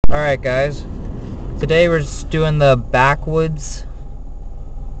Alright guys, today we're just doing the Backwoods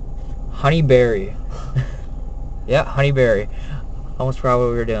Honeyberry. Yeah, Honeyberry. Almost forgot what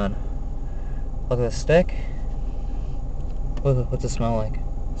we were doing. Look at the stick. What's it smell like?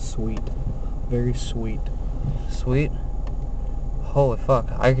 Sweet. Very sweet. Sweet? Holy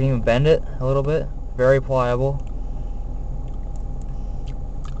fuck. I can even bend it a little bit. Very pliable.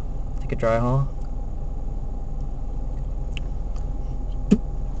 Take a dry haul.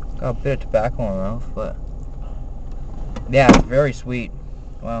 Got a bit of tobacco in my mouth, but yeah, it's very sweet.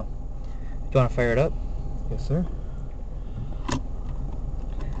 Wow. Do you want to fire it up? Yes, sir.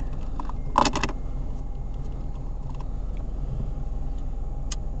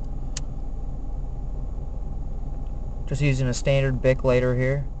 Just using a standard Bic lighter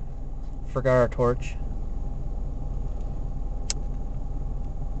here. Forgot our torch.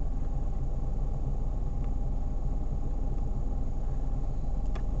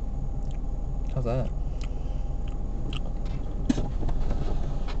 How's that?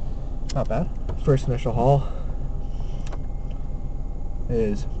 Not bad. First initial haul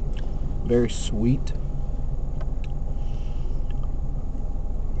is very sweet.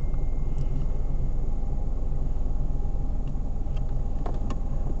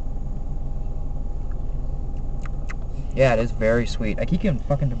 Yeah, it is very sweet. I keep getting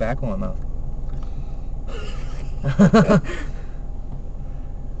fucking tobacco in my mouth.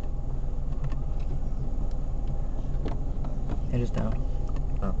 It is down.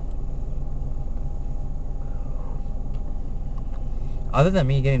 Oh. Other than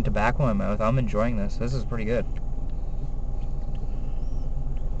me getting tobacco in my mouth, I'm enjoying this. This is pretty good.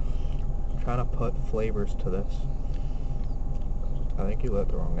 I'm trying to put flavors to this. I think you lit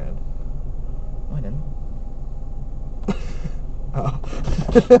the wrong end. No, I didn't. Oh.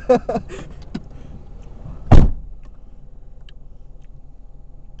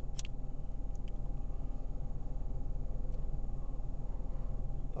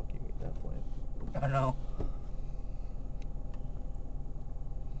 Fuck you, eat that flame. I don't know.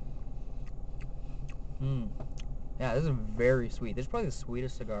 Yeah, this is very sweet. This is probably the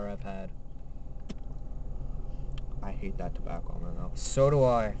sweetest cigar I've had. I hate that tobacco in my mouth. So do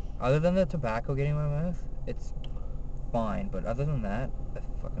I. Other than the tobacco getting in my mouth, it's fine. But other than that, it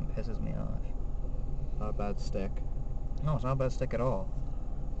fucking pisses me off. Not a bad stick. No, it's not a bad stick at all.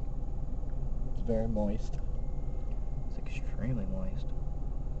 It's very moist. It's extremely moist.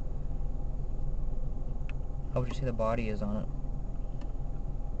 How would you say the body is on it?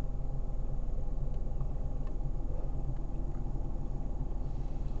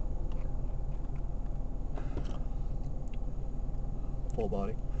 Full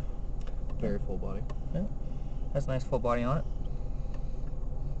body. Very full body. Yeah, that's a nice full body on it.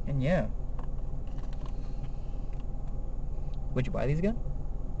 And yeah. Would you buy these again?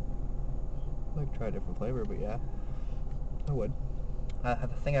 I'd like to try a different flavor, but yeah, I would. I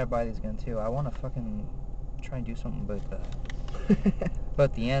think I'd buy these again too. I want to fucking try and do something about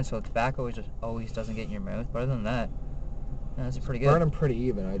but the end, so tobacco just always doesn't get in your mouth. But other than that, yeah, that's pretty good. Burn them pretty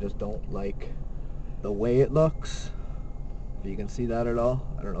even. I just don't like the way it looks. If you can see that at all.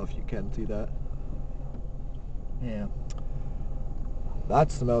 I don't know if you can see that. Yeah.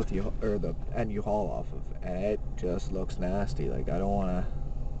 That's the mouth you, or the end you haul off of, and it just looks nasty. Like, I don't want to.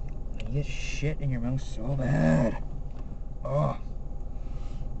 You get shit in your mouth so bad. Oh.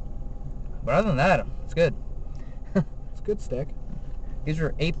 But other than that, it's good. It's a good stick. These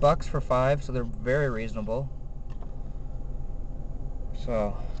are $8 for 5, so they're very reasonable.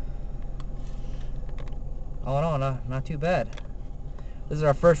 So, all in all, not too bad. This is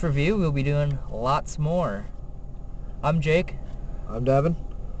our first review. We'll be doing lots more. I'm Jake. I'm Devin.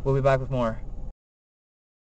 We'll be back with more.